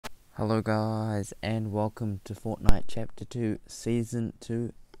Hello guys, and welcome to Fortnite Chapter 2, Season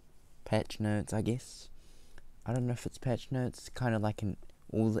 2 patch notes, I guess. I don't know if it's patch notes, kind of like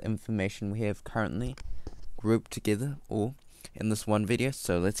all the information we have currently grouped together all in this one video,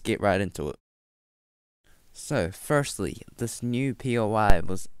 so let's get right into it. So, firstly, this new POI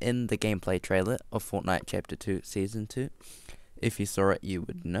was in the gameplay trailer of Fortnite Chapter 2, Season 2. If you saw it, you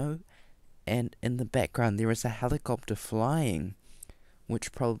would know. And in the background, there is a helicopter flying,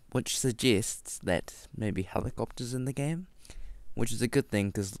 which suggests that maybe helicopters in the game, which is a good thing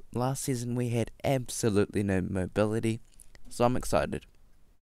because last season we had absolutely no mobility, so I'm excited.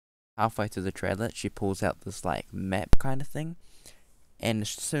 Halfway through the trailer, she pulls out this like map kind of thing, and as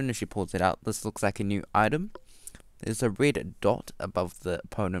soon as she pulls it out, this looks like a new item. There's a red dot above the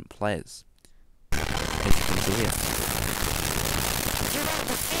opponent players, as you can see here.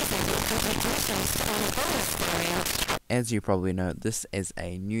 As you probably know, this is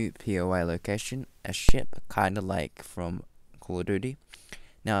a new POI location, a ship, kinda like from Call of Duty.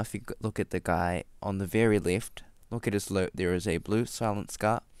 Now if you look at the guy on the very left, look at his loot, there is a blue silent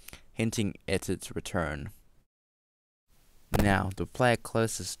scar, hinting at its return. Now, the player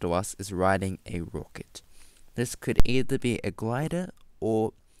closest to us is riding a rocket. This could either be a glider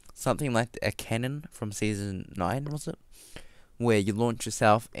or something like a cannon from Season 9, was it? Where you launch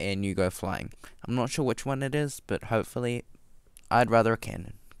yourself and you go flying. I'm not sure which one it is, but hopefully I'd rather a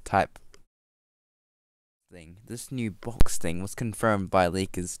cannon type thing. This new box thing was confirmed by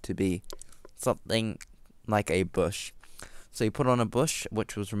leakers to be something like a bush. So you put on a bush,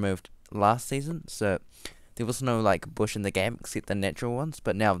 which was removed last season, so there was no like bush in the game except the natural ones,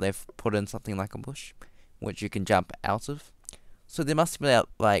 but now they've put in something like a bush, which you can jump out of. So there must be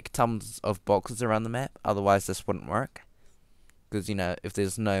like tons of boxes around the map, otherwise this wouldn't work. Because, you know, if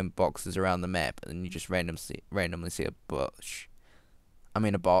there's no boxes around the map and you just randomly see a box,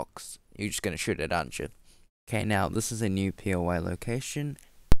 you're just going to shoot it, aren't you? Okay, now, this is a new POI location,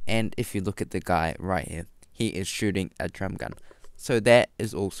 and if you look at the guy right here, he is shooting a drum gun. So that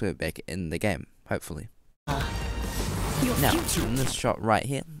is also back in the game, hopefully. Now, in this shot right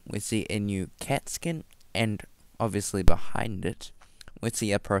here, we see a new cat skin, and obviously behind it, we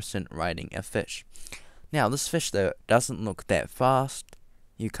see a person riding a fish. Now, this fish, though, doesn't look that fast.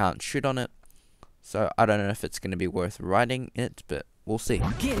 You can't shoot on it. So, I don't know if it's going to be worth riding it, but we'll see.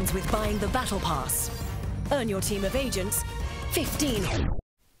 Begins with buying the battle pass. Earn your team of agents 15.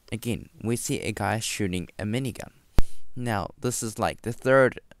 Again, we see a guy shooting a minigun. Now, this is like the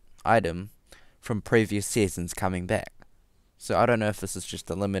third item from previous seasons coming back. So, I don't know if this is just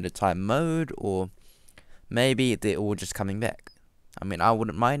a limited time mode, or maybe they're all just coming back. I mean, I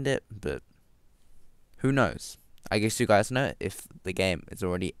wouldn't mind it, but who knows? I guess you guys know if the game is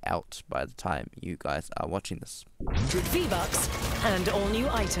already out by the time you guys are watching this. V-Bucks and all new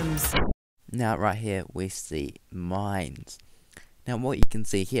items. Now right here we see mines. Now what you can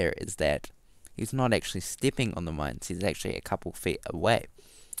see here is that he's not actually stepping on the mines, he's actually a couple feet away.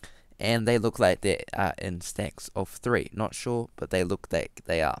 And they look like they are in stacks of 3. Not sure, but they look like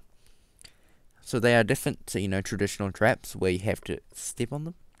they are. So they are different to, you know, traditional traps where you have to step on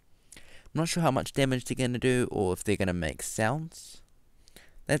them. I'm not sure how much damage they're going to do, or if they're going to make sounds.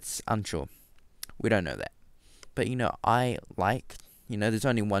 That's unsure. We don't know that. But, you know, I like, you know,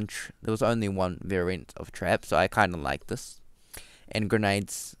 there was only one variant of trap, so I kind of like this. And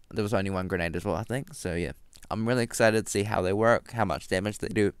grenades, there was only one grenade as well, I think. So, yeah, I'm really excited to see how they work, how much damage they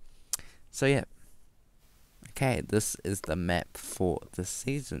do. So, yeah. Okay, this is the map for this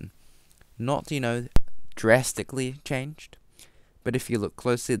season. Not, you know, drastically changed. But if you look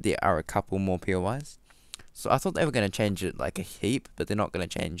closely, there are a couple more POIs. So I thought they were going to change it like a heap, but they're not going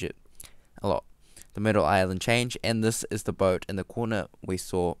to change it a lot. The middle island change, and this is the boat in the corner we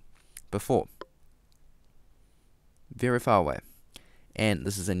saw before. Very far away. And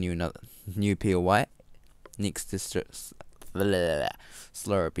this is a new POI next to Slurpy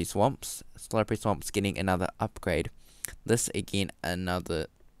Swamps. Slurpy Swamps getting another upgrade. This again, another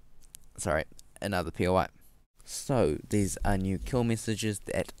POI. So, these are new kill messages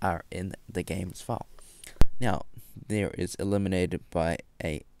that are in the game's file. Now, there is eliminated by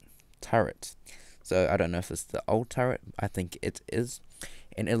a turret. So, I don't know if it's the old turret. I think it is.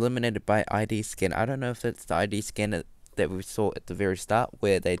 And eliminated by ID scan. I don't know if it's the ID scanner that we saw at the very start,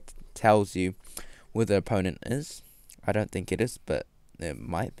 where they tells you where the opponent is. I don't think it is, but it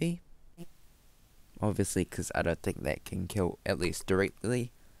might be. Obviously, because I don't think that can kill, at least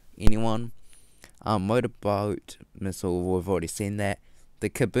directly, anyone. Motorboat missile, we've already seen that. The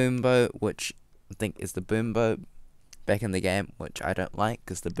kaboom boat, which I think is the boom boat back in the game, which I don't like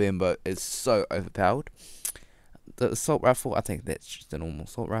because the boom boat is so overpowered. the assault rifle, I think that's just a normal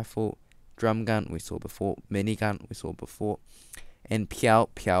assault rifle. Drum gun, we saw before. Minigun, we saw before. And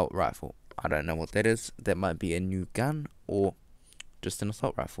Piao rifle. I don't know what that is. That might be a new gun or just an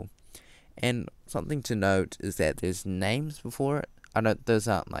assault rifle. And something to note is that there's names before it. I don't. Those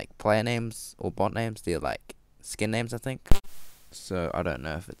aren't like player names or bot names. They're like skin names, I think. So I don't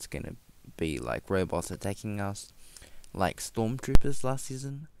know if it's gonna be like robots attacking us, like stormtroopers last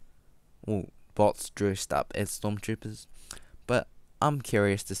season, or bots dressed up as stormtroopers. But I'm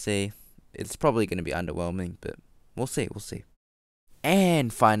curious to see. It's probably gonna be underwhelming, but we'll see. We'll see.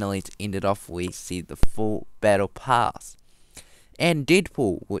 And finally, to end it off, we see the full battle pass and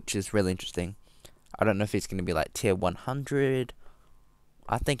Deadpool, which is really interesting. I don't know if he's gonna be like tier 100.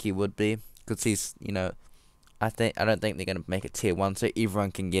 I think he would be, because he's, I don't think they're gonna make it tier 1 so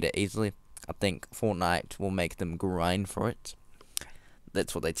everyone can get it easily. I think Fortnite will make them grind for it.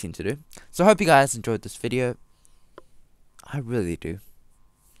 That's what they tend to do. So I hope you guys enjoyed this video. I really do.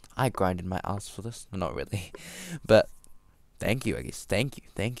 I grinded my ass for this. Not really. But thank you, I guess. Thank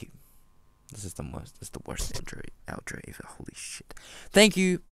you. This is the worst outro ever. Holy shit. Thank you.